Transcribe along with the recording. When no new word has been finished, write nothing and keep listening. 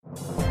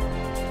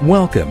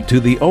Welcome to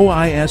the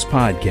OIS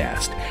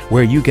Podcast,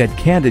 where you get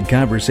candid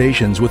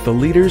conversations with the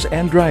leaders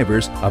and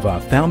drivers of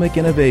ophthalmic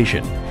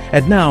innovation.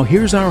 And now,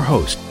 here's our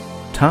host,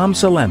 Tom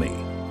Salemi.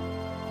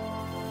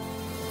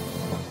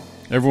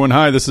 Everyone,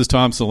 hi, this is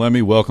Tom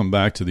Salemi. Welcome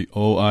back to the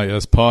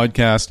OIS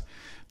Podcast.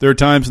 There are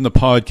times in the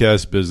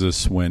podcast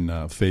business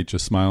when fate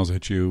just smiles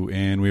at you,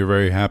 and we are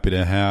very happy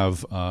to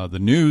have the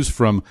news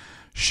from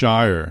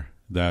Shire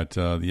that the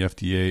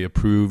FDA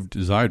approved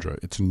Xiidra.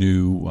 It's a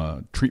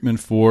new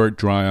treatment for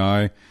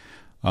dry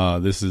eye.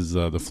 This is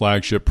the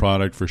flagship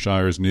product for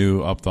Shire's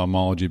new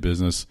ophthalmology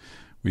business.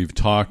 We've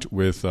talked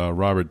with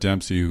Robert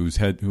Dempsey,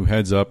 who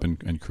heads up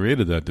and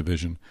created that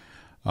division,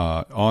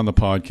 on the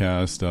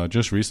podcast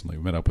just recently.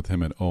 We met up with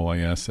him at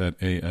OIS at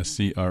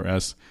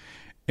ASCRS,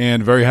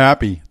 and very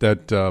happy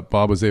that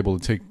Bob was able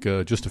to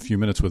take just a few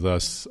minutes with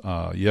us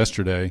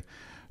yesterday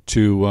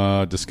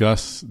to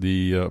discuss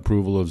the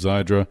approval of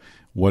Xiidra,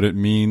 what it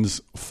means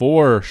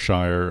for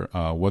Shire,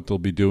 what they'll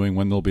be doing,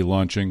 when they'll be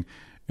launching,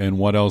 and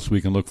what else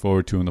we can look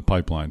forward to in the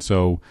pipeline.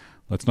 So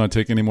let's not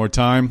take any more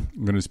time.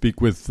 I'm going to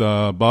speak with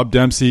Bob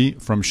Dempsey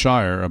from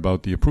Shire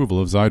about the approval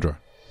of Xiidra.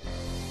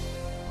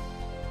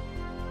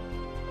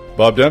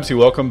 Bob Dempsey,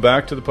 welcome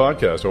back to the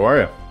podcast. How are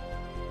you?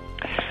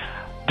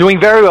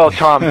 Doing very well,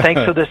 Tom.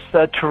 Thanks for this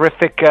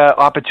terrific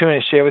opportunity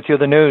to share with you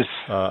the news.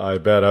 I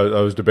bet. I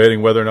was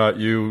debating whether or not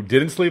you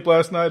didn't sleep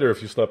last night or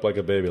if you slept like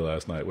a baby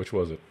last night. Which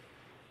was it?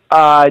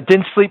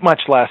 Didn't sleep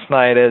much last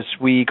night as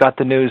we got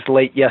the news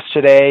late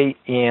yesterday,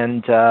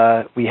 and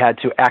we had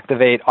to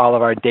activate all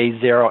of our day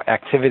zero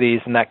activities,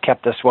 and that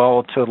kept us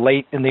well till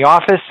late in the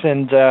office,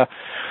 and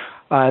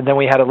then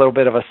we had a little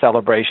bit of a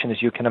celebration,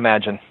 as you can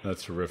imagine.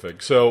 That's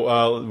terrific.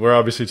 So we're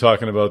obviously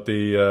talking about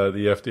the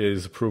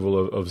FDA's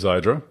approval of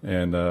Xiidra,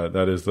 and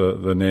that is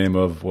the name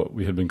of what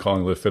we had been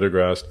calling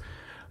lifitegrast.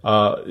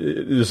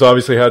 This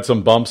obviously had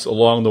some bumps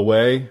along the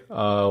way.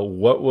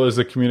 What was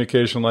the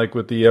communication like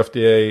with the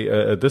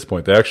FDA at this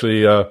point? They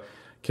actually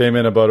came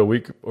in about a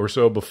week or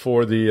so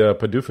before the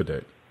PDUFA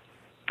date.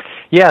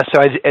 Yeah,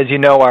 so as you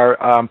know, our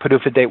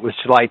PDUFA date was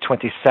July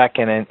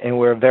 22nd, and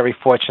we're very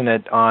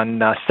fortunate on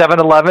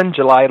 7/11,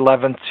 July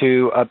 11th,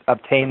 to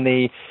attain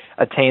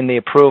the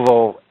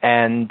approval.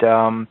 And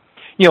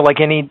like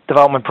any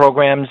development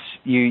programs,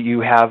 you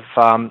have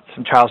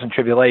some trials and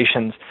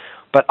tribulations.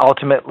 But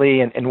ultimately,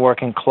 in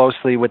working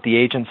closely with the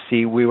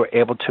agency, we were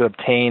able to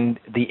obtain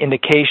the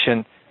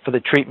indication for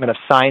the treatment of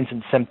signs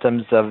and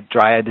symptoms of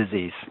dry eye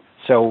disease.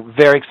 So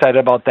very excited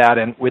about that,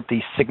 and with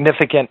the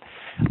significant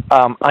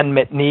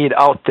unmet need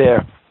out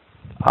there,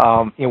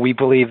 we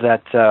believe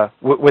that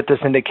with this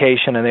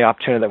indication and the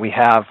opportunity that we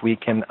have, we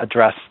can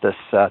address this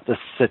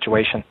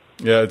situation.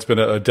 Yeah, it's been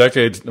a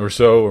decade or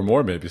so, or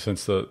more maybe,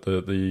 since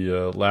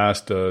the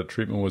last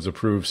treatment was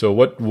approved. So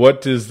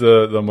what is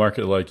the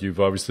market like? You've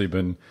obviously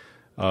been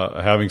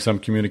having some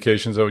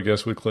communications, I would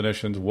guess, with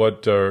clinicians.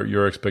 What are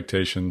your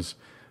expectations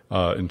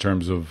in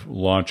terms of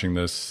launching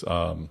this?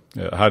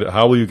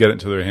 How will you get it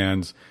into their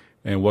hands,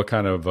 and what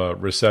kind of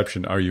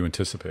reception are you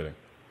anticipating?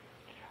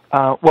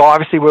 Well,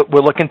 obviously,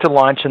 we're looking to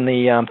launch in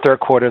the third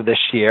quarter of this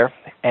year,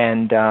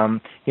 and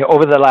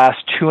over the last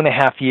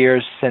 2.5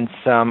 years since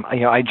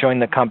I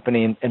joined the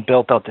company and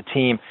built out the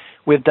team,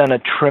 we've done a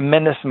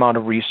tremendous amount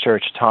of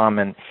research, Tom,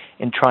 in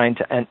trying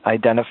to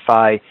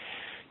identify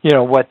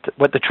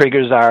what the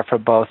triggers are for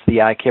both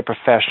the eye care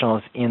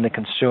professionals and the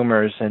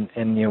consumers, and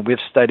we've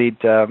studied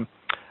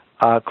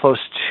close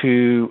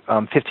to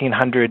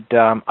 1,500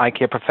 eye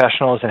care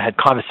professionals and had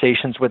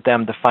conversations with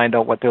them to find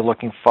out what they're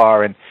looking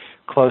for, and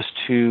close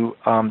to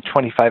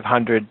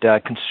 2,500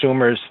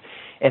 consumers,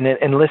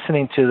 and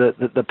listening to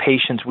the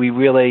patients, we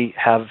really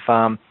have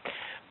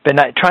been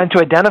trying to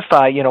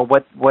identify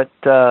what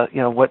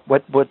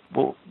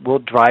will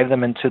drive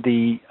them into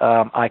the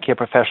eye care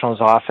professional's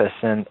office,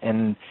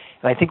 and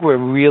I think we're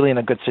really in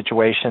a good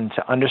situation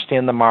to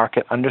understand the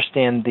market,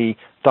 understand the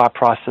thought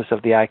process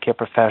of the eye care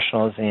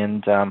professionals,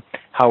 and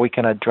how we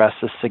can address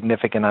the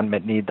significant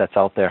unmet need that's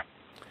out there.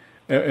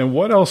 And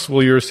what else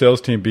will your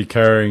sales team be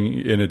carrying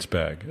in its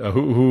bag?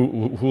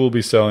 Who will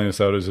be selling this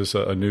out? Is this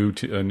a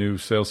new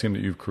sales team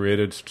that you've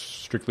created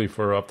strictly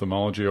for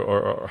ophthalmology,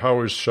 or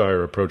how is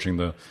Shire approaching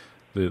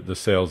the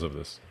sales of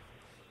this?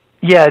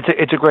 Yeah,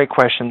 it's a great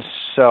question.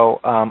 So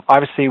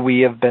obviously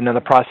we have been in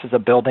the process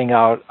of building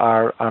out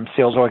our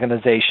sales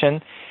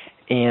organization,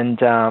 and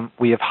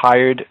we have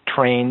hired,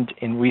 trained,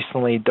 and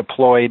recently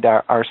deployed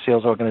our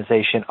sales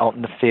organization out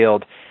in the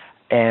field.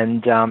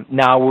 And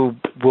now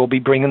we'll be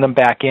bringing them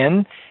back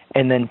in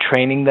and then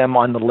training them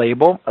on the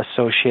label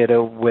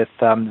associated with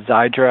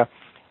Xiidra.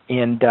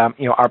 And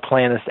our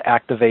plan is to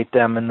activate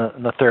them in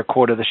the third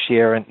quarter of this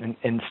year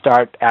and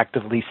start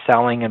actively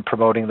selling and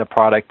promoting the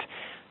product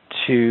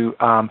to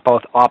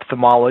both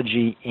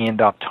ophthalmology and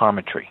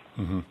optometry.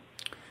 Mm-hmm.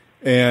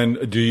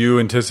 And do you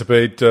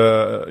anticipate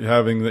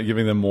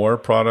giving them more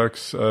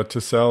products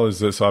to sell?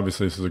 This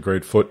is a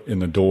great foot in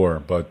the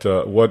door, but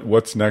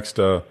what's next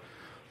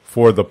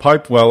for the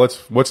pipe? Well,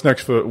 what's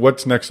next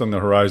on the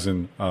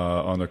horizon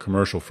on the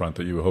commercial front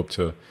that you hope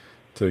to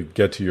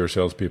get to your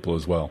salespeople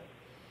as well?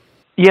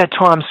 Yeah,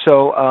 Tom.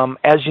 So,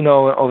 as you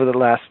know, over the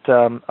last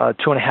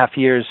 2.5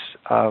 years,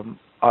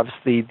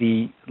 obviously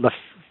the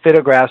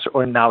lifitegrast,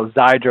 or now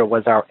Xiidra,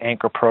 was our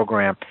anchor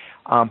program.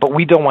 But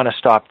we don't want to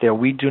stop there.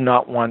 We do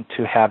not want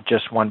to have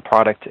just one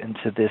product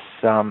into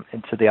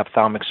the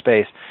ophthalmic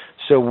space.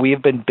 So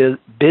we've been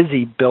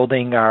busy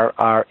building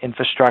our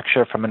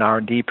infrastructure from an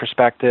R&D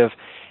perspective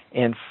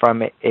and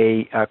from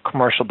a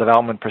commercial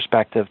development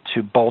perspective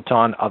to bolt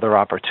on other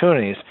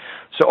opportunities.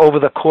 So over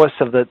the course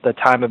of the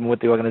time I've been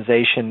with the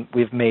organization,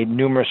 we've made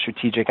numerous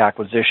strategic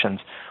acquisitions,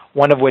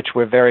 one of which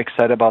we're very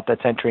excited about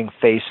that's entering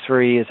phase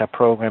 3 is a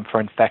program for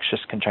infectious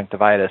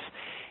conjunctivitis.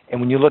 And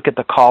when you look at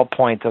the call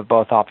point of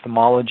both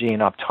ophthalmology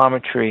and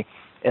optometry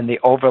and the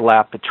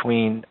overlap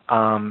between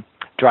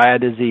dry eye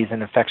disease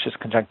and infectious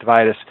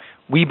conjunctivitis,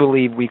 we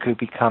believe we could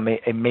become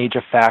a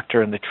major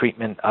factor in the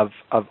treatment of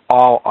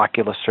all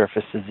ocular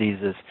surface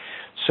diseases.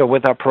 So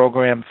with our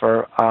program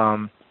for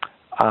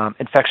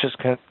infectious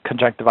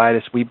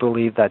conjunctivitis, we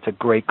believe that's a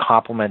great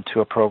complement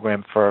to a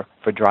program for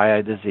dry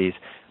eye disease.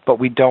 But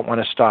we don't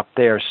want to stop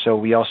there. So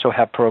we also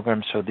have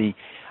programs for the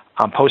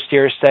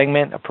posterior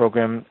segment, a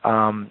program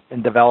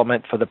in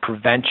development for the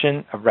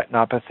prevention of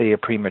retinopathy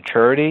of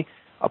prematurity,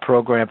 a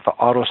program for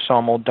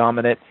autosomal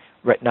dominant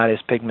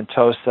retinitis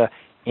pigmentosa,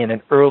 and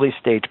an early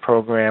stage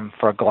program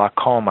for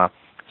glaucoma.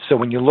 So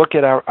when you look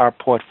at our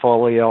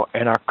portfolio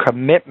and our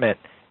commitment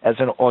as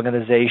an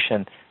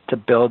organization to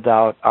build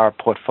out our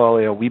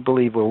portfolio, we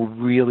believe we're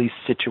really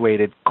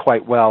situated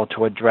quite well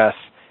to address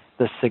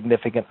the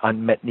significant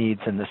unmet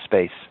needs in this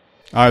space.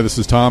 Hi, this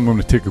is Tom. I'm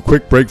going to take a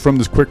quick break from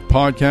this quick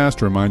podcast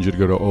to remind you to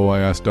go to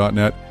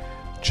OIS.net.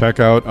 Check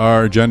out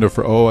our agenda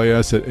for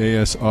OIS at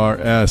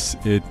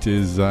ASRS. It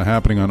is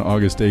happening on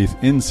August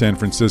 8th in San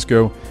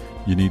Francisco.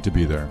 You need to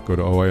be there. Go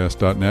to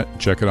OIS.net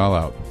and check it all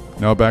out.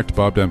 Now back to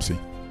Bob Dempsey.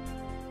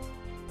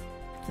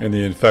 And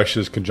the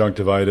infectious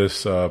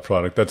conjunctivitis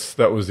product,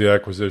 that was the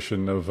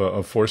acquisition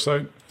of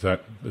Foresight? Is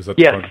that yes. The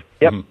product?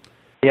 Yep. Mm-hmm.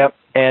 Yep.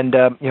 And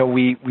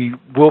we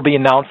will be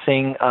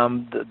announcing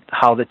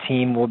how the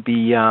team will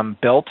be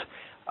built.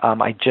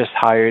 I just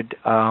hired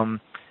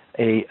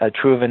a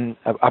proven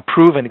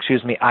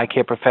eye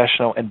care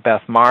professional in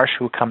Beth Marsh,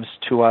 who comes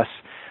to us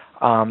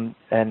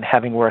and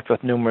having worked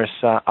with numerous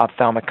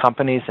ophthalmic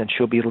companies, and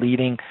she'll be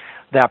leading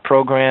that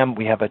program.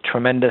 We have a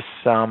tremendous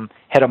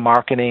head of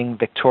marketing,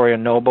 Victoria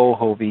Noble,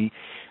 who will be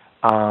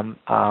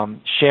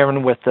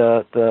sharing with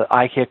the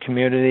eye care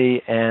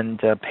community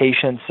and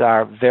patients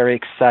our very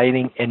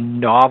exciting and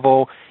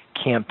novel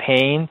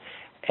campaign,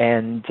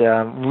 and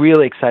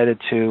really excited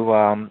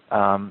to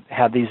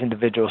have these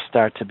individuals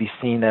start to be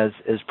seen as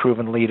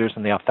proven leaders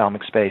in the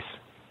ophthalmic space.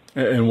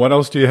 And what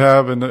else do you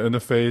have in the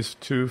phase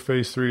 2,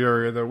 phase 3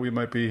 area that we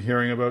might be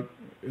hearing about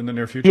in the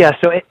near future? Yeah,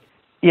 so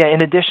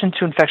in addition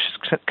to infectious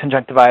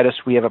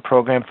conjunctivitis, we have a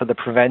program for the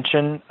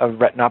prevention of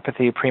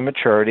retinopathy of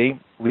prematurity.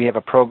 We have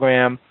a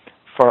program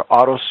for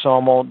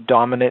autosomal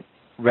dominant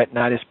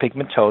retinitis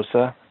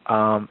pigmentosa,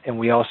 and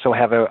we also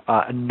have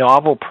a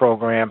novel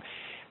program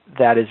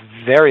that is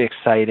very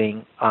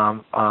exciting,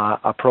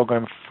 a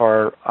program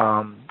for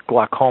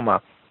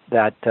glaucoma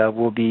that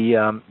we'll be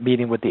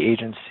meeting with the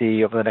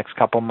agency over the next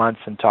couple of months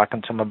and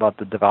talking to them about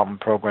the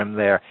development program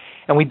there.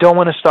 And we don't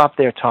want to stop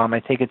there, Tom. I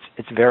think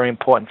it's very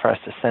important for us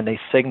to send a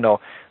signal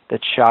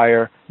that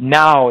Shire,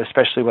 now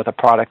especially with a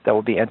product that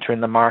will be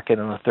entering the market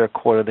in the third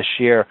quarter of this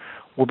year,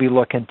 we'll be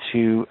looking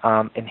to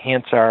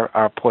enhance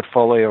our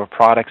portfolio of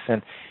products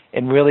and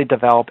really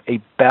develop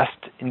a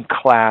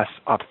best-in-class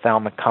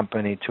ophthalmic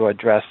company to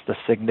address the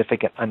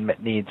significant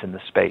unmet needs in the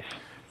space.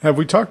 Have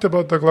we talked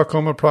about the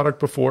glaucoma product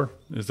before?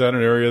 Is that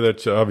an area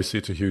that, obviously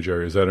it's a huge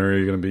area, is that an area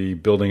you're going to be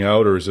building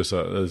out, or is this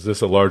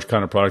a large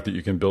kind of product that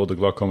you can build a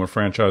glaucoma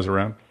franchise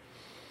around?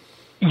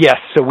 Yes,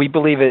 so we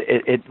believe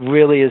it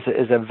really is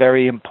a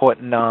very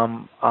important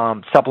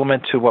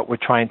supplement to what we're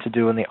trying to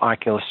do in the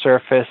ocular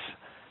surface.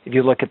 If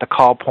you look at the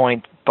call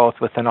point, both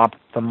within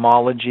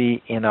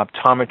ophthalmology and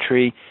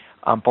optometry,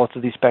 both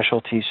of these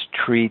specialties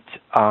treat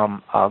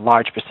a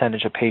large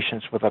percentage of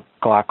patients with a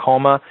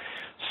glaucoma.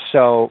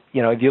 So,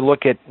 if you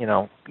look at,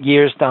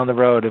 years down the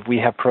road, if we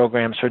have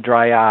programs for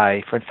dry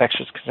eye, for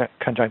infectious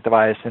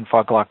conjunctivitis, and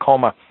for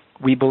glaucoma,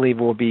 we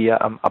believe we'll be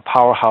a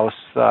powerhouse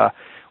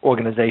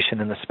organization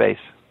in the space.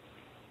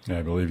 Yeah,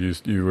 I believe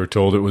you were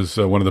told it was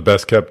one of the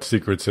best kept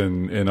secrets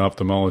in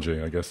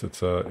ophthalmology. I guess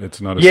it's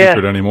not a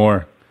secret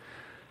anymore.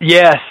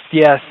 Yes,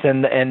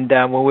 and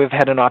when we've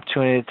had an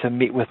opportunity to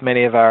meet with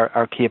many of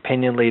our key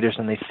opinion leaders,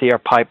 and they see our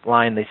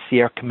pipeline, they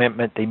see our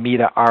commitment, they meet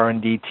our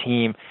R&D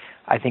team,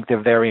 I think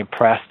they're very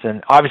impressed.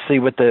 And obviously,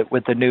 with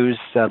the news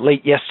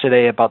late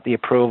yesterday about the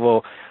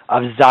approval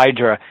of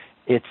Xiidra,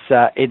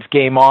 it's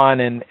game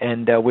on,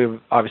 and we're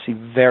obviously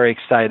very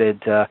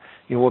excited.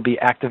 We'll be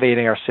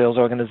activating our sales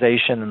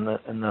organization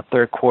in the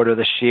third quarter of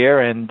this year,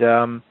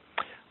 and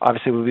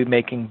obviously we'll be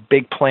making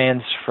big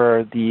plans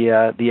for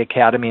the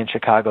Academy in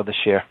Chicago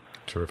this year.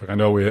 Terrific. I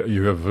know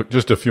you have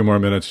just a few more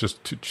minutes.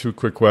 Just two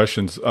quick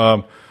questions.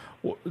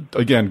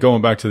 Again,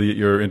 going back to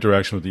your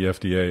interaction with the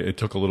FDA, it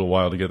took a little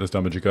while to get this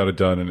done, but you got it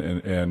done.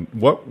 And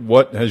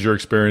what has your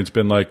experience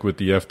been like with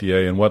the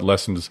FDA, and what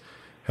lessons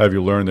have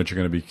you learned that you're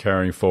going to be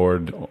carrying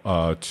forward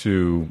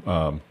to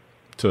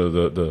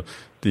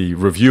the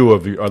review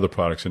of the other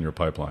products in your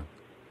pipeline?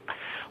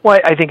 Well,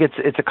 I think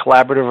it's a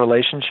collaborative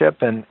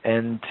relationship,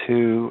 and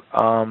to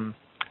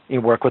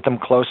work with them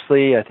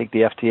closely. I think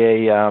the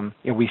FDA,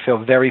 we feel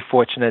very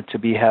fortunate to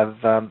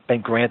have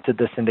been granted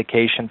this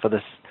indication for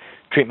this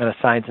treatment of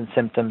signs and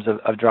symptoms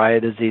of dry eye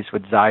disease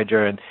with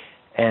Xiidra,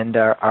 and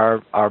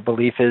our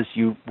belief is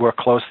you work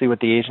closely with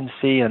the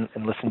agency and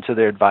listen to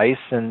their advice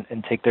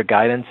and take their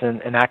guidance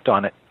and act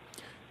on it.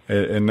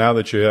 And now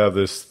that you have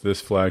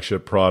this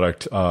flagship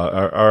product,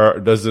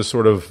 does this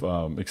sort of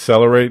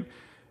accelerate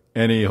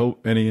any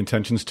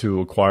intentions to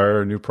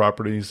acquire new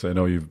properties? I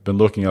know you've been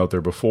looking out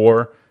there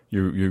before.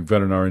 You've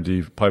got an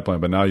R&D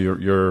pipeline, but now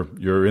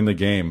you're in the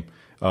game.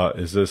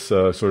 Is this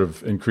sort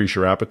of increase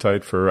your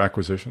appetite for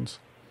acquisitions?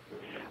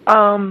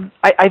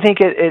 I think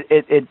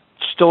it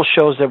still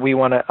shows that we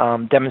want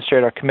to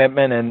demonstrate our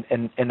commitment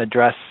and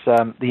address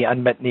the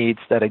unmet needs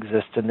that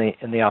exist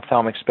in the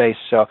ophthalmic space.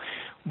 So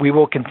we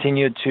will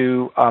continue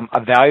to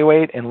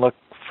evaluate and look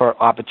for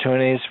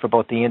opportunities for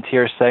both the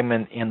anterior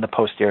segment and the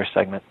posterior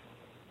segment.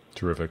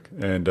 Terrific.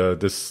 And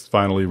this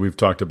finally, we've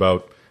talked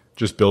about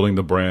just building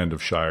the brand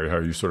of Shire, how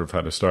you sort of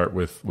had to start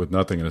with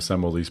nothing and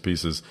assemble these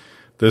pieces.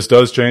 This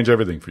does change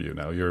everything for you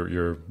now.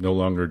 You're no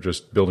longer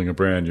just building a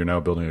brand, you're now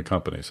building a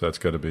company. So that's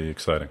got to be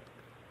exciting.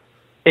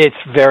 It's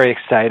very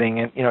exciting.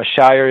 And,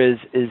 Shire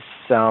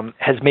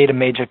has made a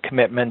major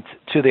commitment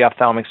to the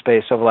ophthalmic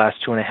space over the last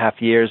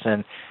 2.5 years.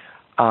 And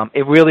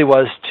it really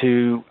was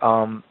to,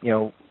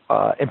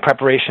 in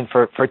preparation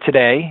for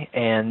today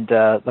and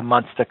the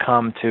months to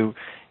come to,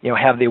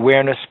 have the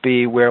awareness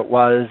be where it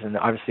was. And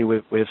obviously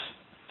we've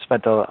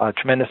spent a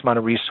tremendous amount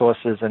of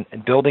resources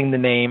in building the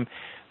name,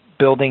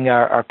 building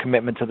our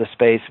commitment to the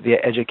space via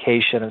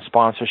education and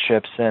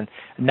sponsorships, and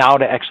now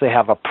to actually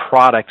have a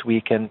product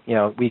we can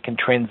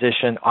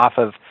transition off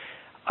of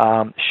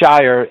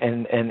Shire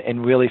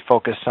and really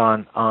focus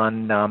on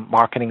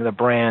marketing the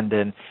brand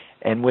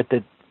and with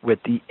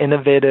the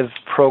innovative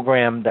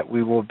program that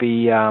we will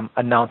be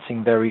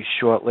announcing very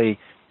shortly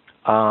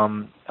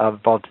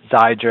of both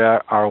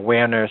Xiidra, our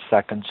awareness,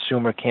 our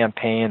consumer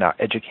campaign, our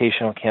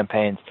educational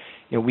campaigns.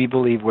 We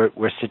believe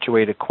we're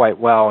situated quite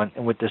well,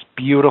 and with this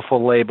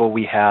beautiful label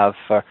we have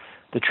for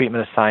the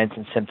treatment of signs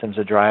and symptoms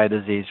of dry eye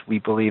disease, we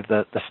believe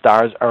that the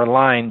stars are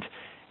aligned,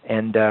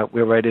 and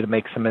we're ready to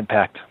make some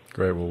impact.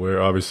 Great. Well, we're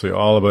obviously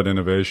all about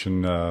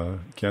innovation.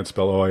 Can't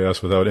spell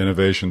OIS without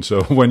innovation.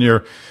 So when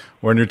you're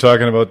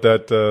talking about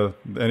that,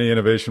 any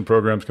innovation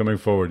programs coming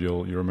forward,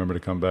 you'll remember to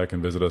come back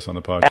and visit us on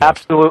the podcast.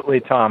 Absolutely,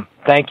 Tom.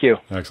 Thank you.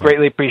 Excellent.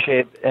 Greatly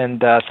appreciate it,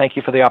 and thank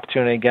you for the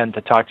opportunity again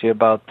to talk to you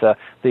about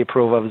the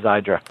approval of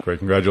Xiidra. Great.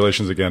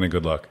 Congratulations again, and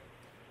good luck.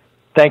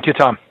 Thank you,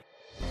 Tom.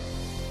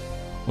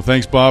 Well,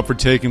 thanks, Bob, for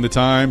taking the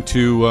time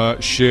to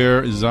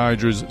share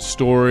Xiidra's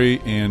story,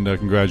 and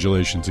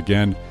congratulations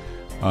again.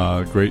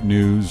 Great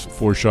news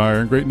for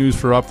Shire and great news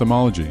for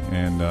ophthalmology,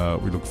 and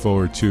we look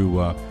forward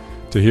to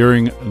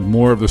hearing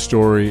more of the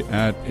story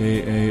at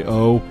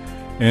AAO.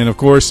 And of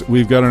course,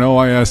 we've got an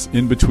OIS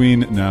in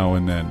between now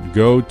and then.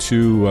 Go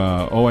to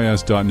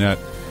OIS.net.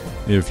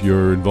 If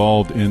you're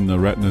involved in the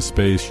retina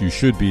space, you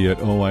should be at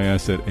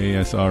OIS at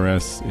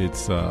ASRS.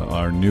 It's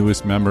our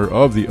newest member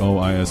of the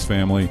OIS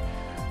family.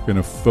 We're going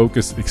to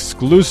focus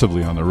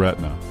exclusively on the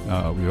retina.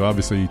 We've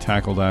obviously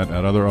tackled that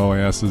at other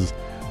OISs,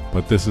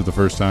 but this is the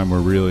first time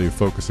we're really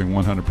focusing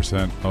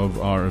 100%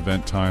 of our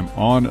event time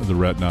on the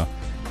retina.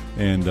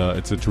 And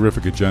it's a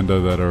terrific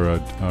agenda that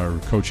our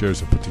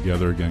co-chairs have put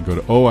together. Again, go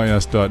to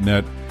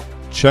OIS.net,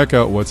 check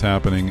out what's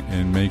happening,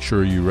 and make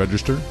sure you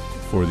register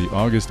for the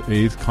August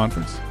 8th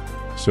conference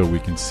so we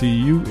can see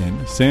you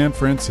in San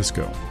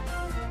Francisco.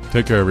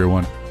 Take care,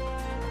 everyone.